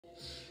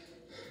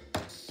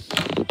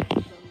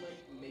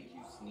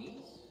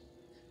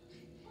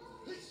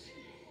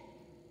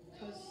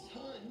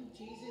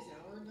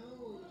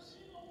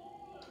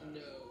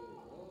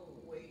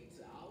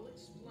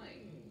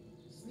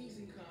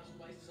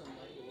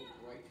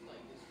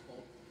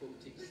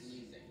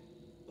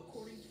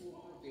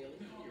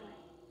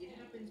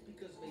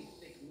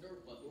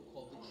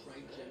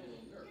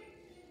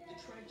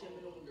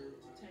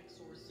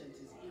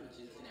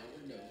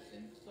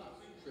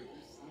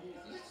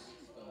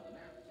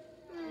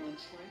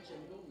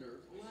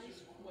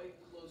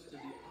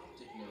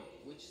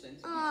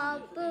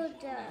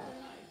Buddha.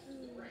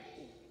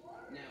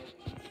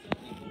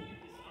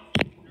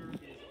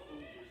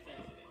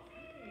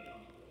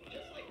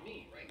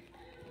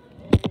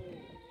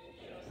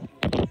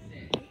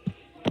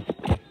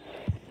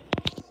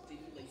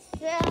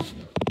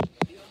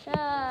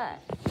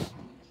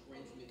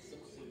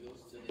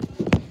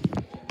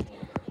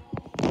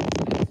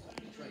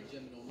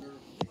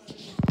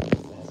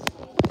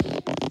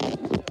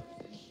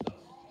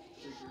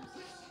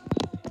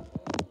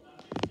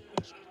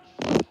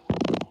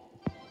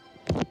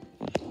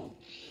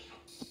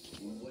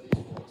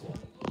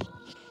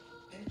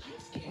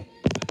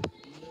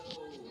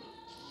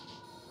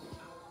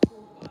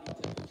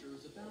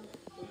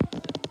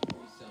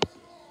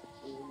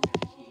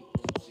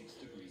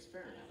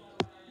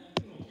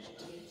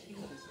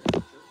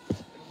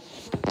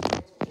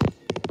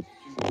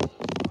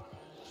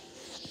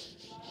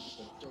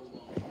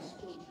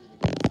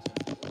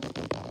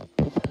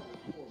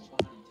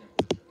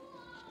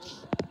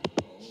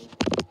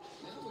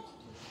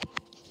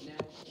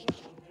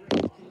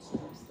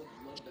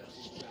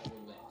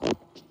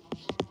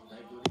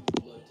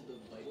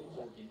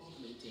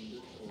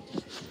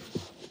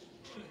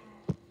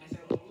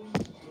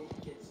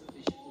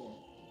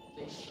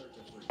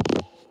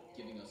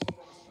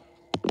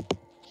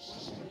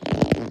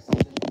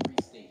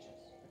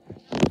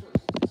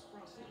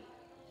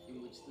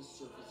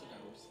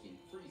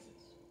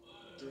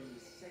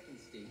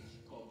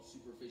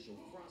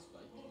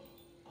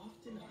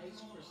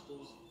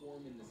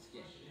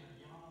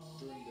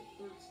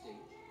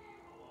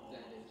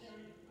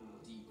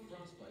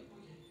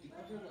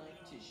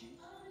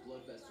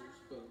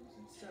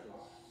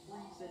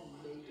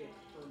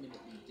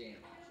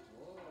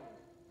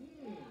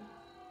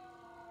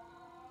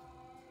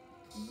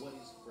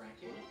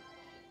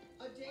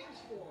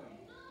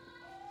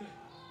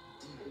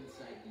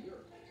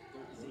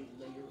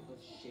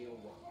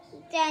 So,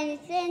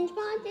 Denison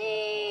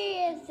Ponty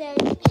is Den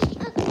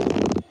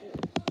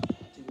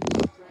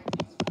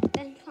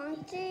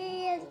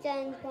Ponty is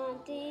Den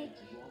Ponty,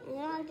 and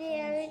I'll do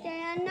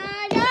everything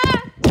another.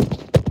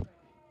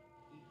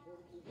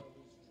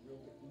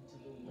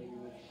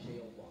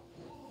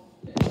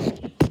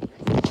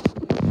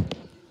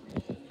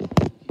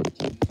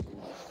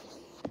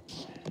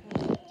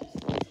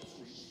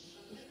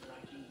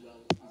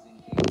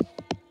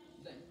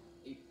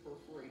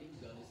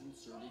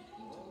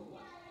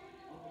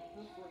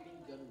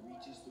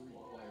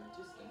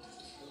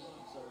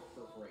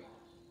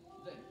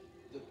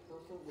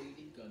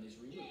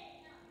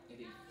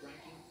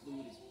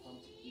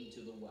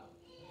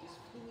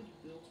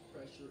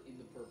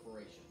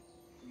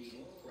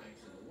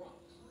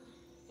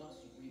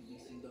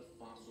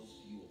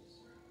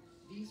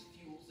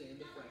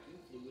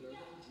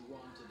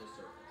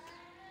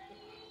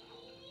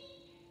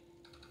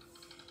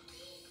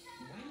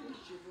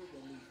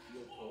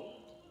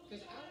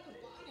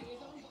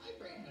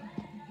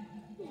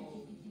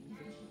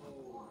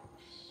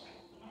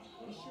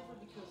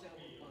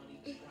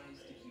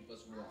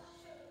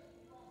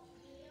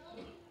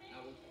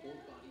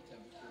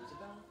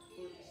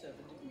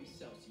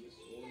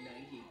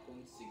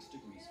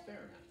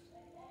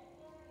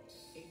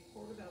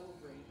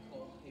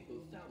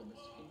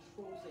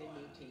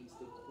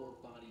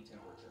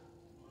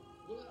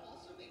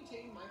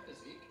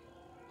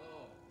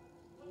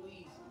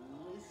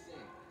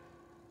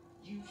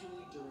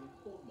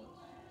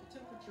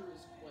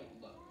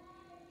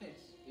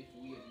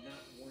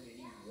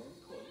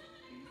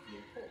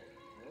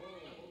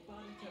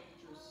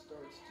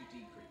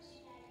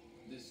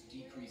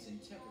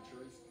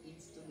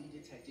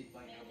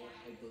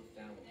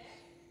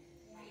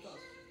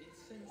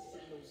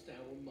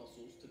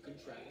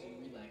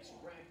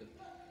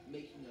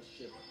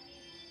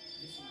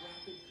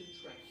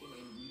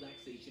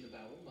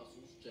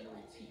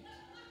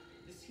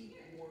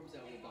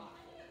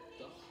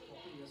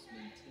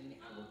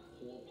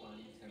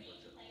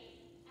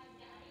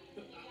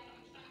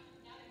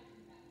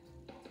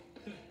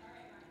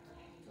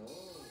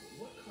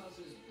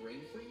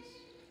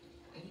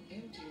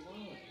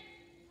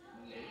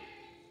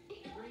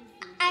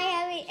 I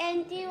have an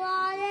empty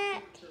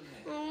wallet.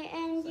 I have an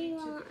empty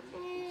wallet.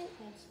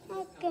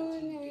 What's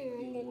going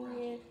on in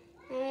there?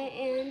 I have an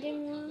empty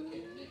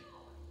wallet.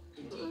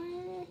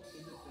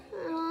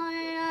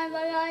 I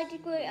like to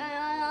quit.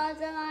 I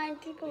also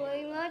like to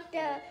quit. What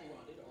the?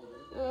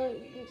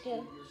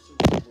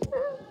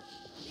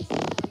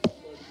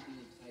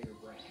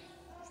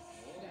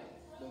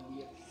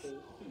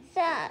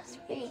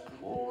 Just be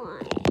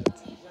quiet.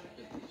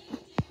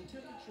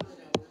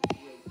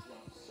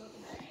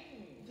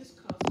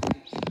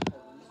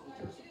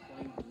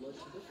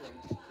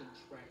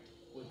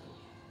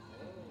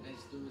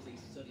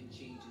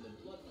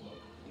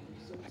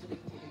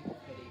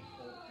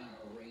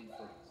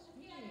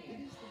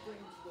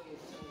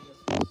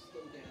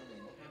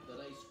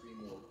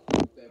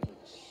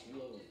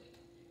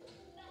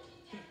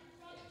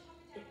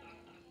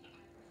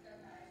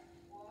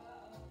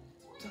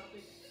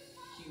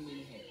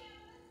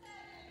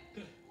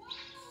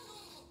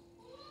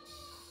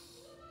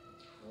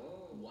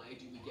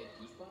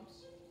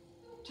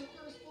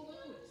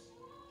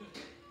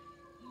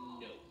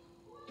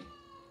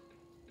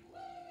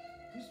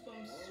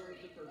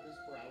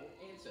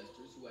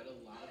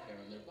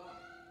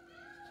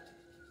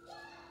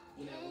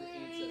 When our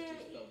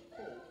ancestors felt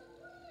cold,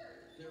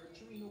 their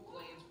adrenal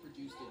glands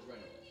produced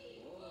adrenaline.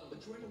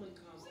 Adrenaline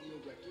caused the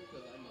erector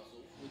pili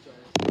muscles, which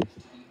are attached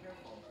to the hair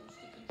follicles,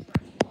 to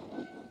contract,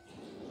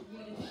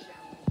 creating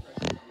shallow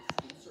compressions on the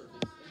skin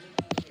surface and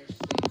making the hair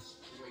stand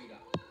straight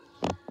up,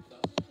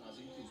 thus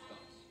causing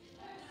goosebumps.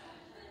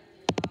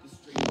 The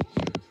straightened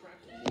hair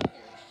trapped more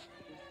air,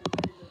 which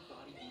prevented their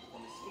body heat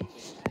from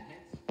escaping and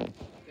hence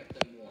kept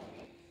them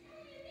warm.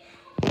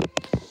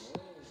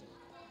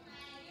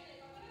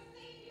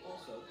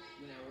 Also,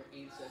 when our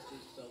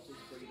ancestors felt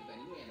afraid of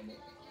any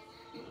animal,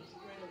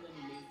 adrenaline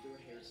made their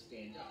hair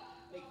stand up,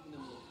 making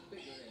them look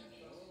bigger and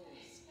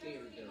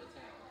scared their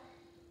attacker.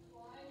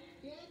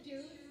 Yeah,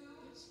 dude,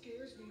 it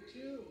scares me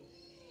too.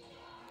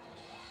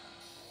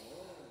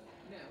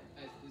 Now,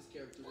 as this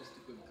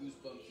characteristic of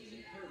goosebumps is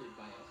inherited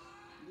by us,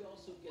 we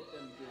also get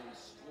them during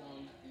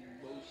strong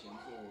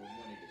emotions or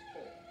when it is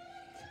cold.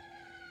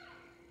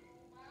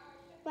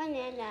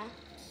 Banana,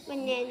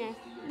 banana,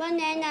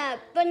 banana,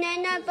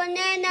 banana,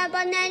 banana,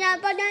 banana,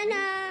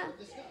 banana.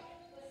 The sky.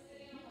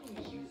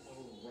 You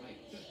are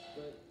right,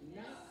 but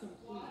not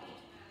completely.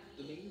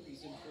 The main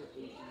reason for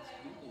oceans to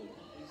be blue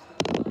is that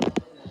the water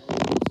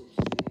also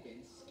absorb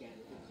and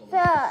scatter the colors of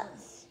sunlight.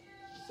 First,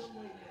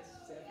 Sunlight has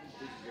 7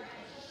 visible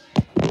colors: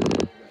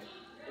 red,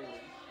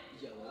 orange,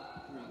 yellow,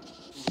 green,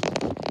 blue,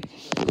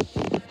 and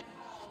gold.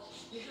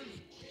 You heard me.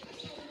 I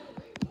saw a real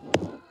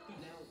rainbow.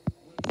 Now,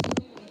 when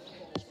sunlight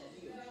falls on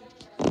the ocean,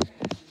 it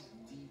passes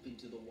deep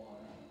into the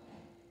water.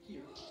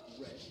 Here,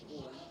 red,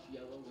 orange,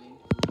 yellow, and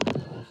green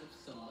colors of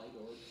sunlight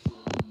are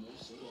absorbed more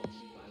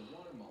strongly by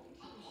water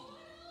molecules,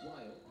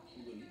 while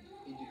blue,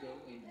 indigo,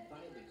 and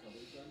violet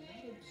colors are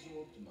not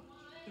absorbed much.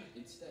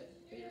 Instead,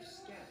 they are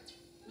scattered,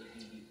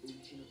 making the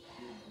ocean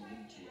appear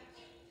blue to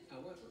us.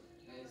 However,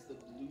 as the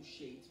blue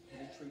shades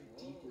penetrate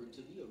deeper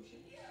into the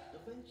ocean,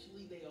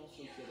 eventually they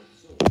also get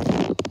absorbed.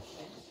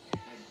 Hence,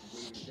 at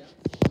greater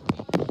depths,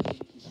 the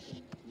ocean is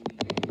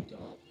completely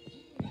dark.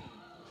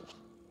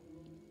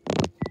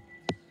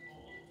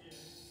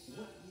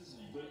 What is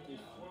vocal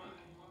fry?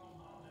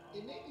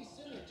 It may be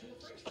similar to a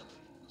French fry.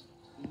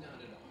 Not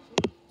at all.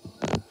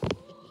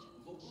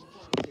 Vocal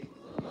fry is a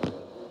clear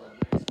or a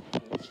raspy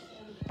voice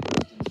hardly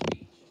used in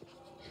speech.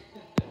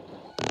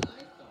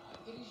 I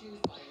thought it is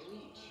used by a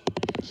leech.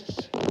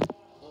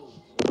 Oh,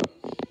 gross.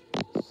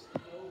 Just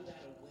throw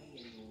that away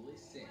and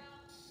listen.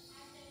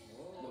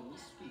 When we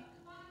speak,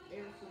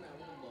 air from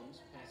our lungs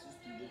passes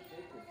through the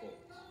vocal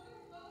folds,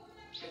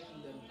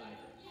 making them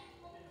vibrate.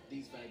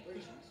 These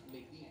vibrations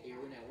make the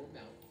air in our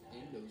mouth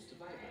and nose to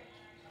vibrate,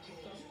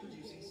 thus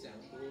producing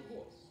sound or a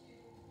voice.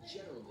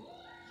 Generally,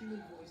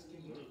 human voice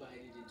can be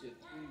divided into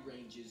 3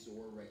 ranges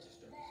or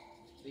registers.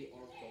 They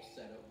are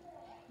falsetto,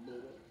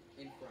 modal,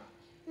 and fry.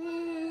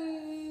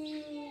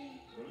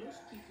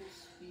 Most people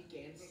speak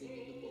and sing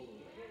in the modal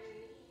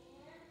range,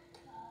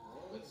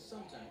 but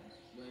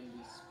sometimes when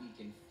we speak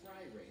in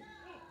fry range,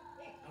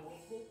 our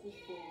vocal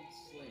folds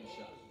slam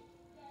shut.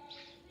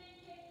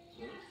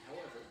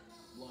 However,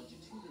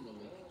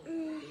 longitudinally,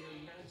 they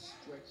are not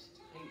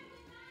stretched tightly.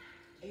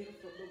 Air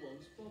from the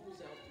lungs bubbles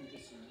out through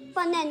this loose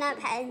banana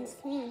pants,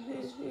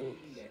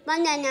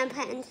 banana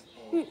pants,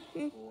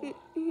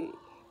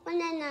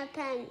 banana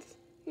pants,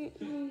 What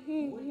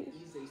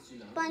is a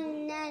tsunami?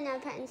 banana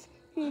pants.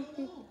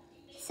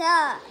 So,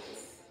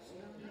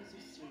 Tsunami is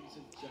a series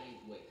of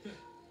giant waves.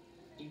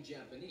 In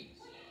Japanese,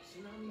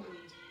 tsunami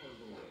means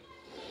harbor wave.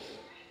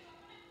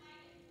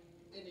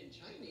 And in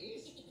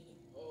Chinese,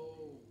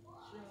 Oh,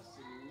 just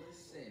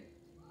listen.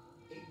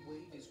 A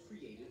wave is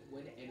created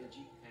when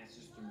energy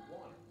passes through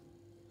water.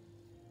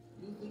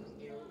 Moving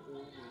air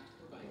or wind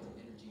provides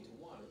energy to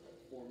water,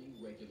 forming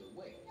regular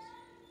waves.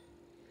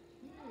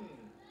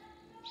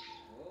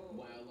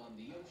 While on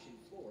the ocean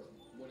floor,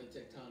 when a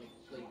tectonic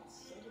plate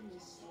suddenly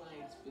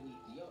slides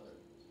beneath the other,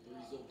 the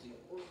resulting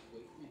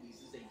earthquake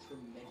releases a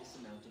tremendous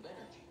amount of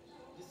energy.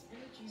 This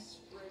energy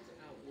spreads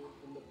outward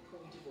from the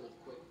point of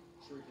earthquake,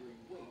 triggering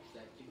waves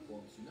that can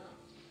form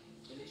tsunamis.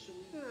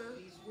 Initially,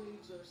 these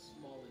waves are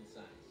small in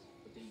size,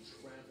 but they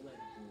travel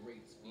at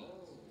great speeds.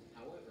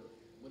 However,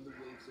 when the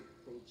waves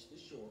approach the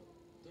shore,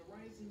 the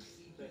rising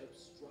seabed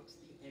obstructs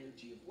the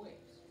energy of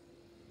waves.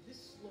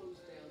 This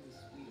slows down the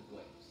speed of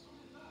waves.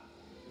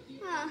 But the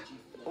energy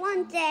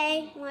one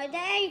day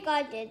I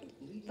got it.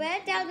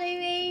 But down the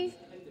wave,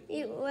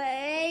 it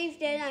waves,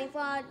 then I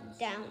fall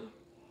down.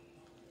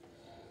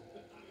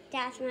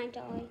 That's my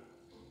toy.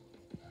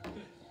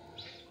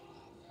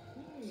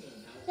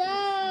 So,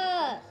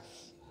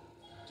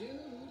 dude,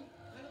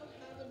 I don't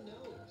have a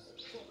nose.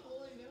 So how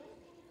will I know?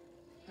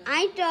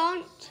 I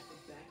don't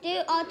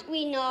do what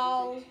we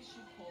know. There's a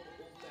tissue called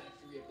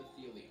olfactory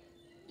epithelium.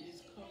 It is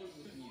covered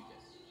with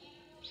mucus.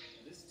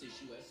 This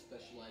tissue has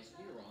specialized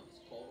neurons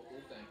called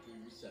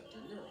olfactory receptor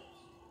neurons.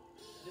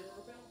 There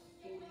are about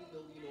 40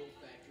 million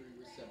olfactory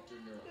receptor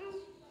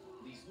neurons.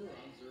 These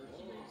neurons are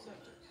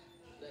chemoreceptors,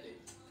 that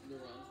is,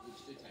 neurons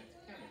which detect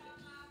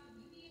chemicals.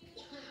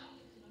 Wow,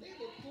 they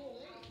have a cool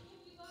name.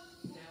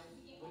 Now,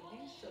 when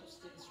any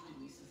substance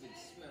releases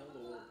its smell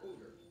or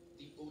odor,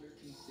 the odor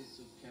consists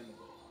of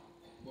chemicals.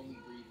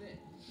 Then,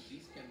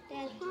 these chemicals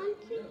Dance enter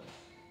party. our nose.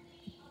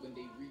 When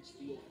they reach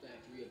the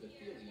olfactory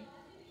epithelium,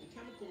 the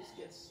chemicals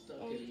get stuck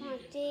in Dance the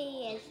party,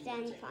 yes,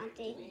 dance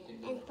party.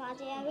 Dance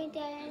party every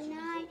day and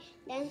night.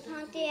 Dance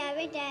party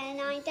every day and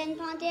night. Dance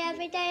party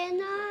every day and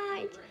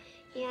night.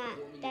 Yeah,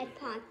 dance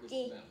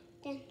party.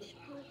 Dance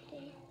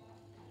party.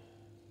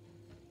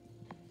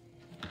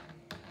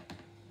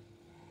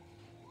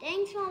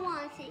 Thanks for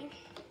watching,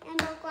 and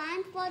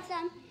subscribe for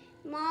some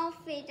more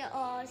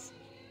videos.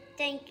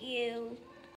 Thank you.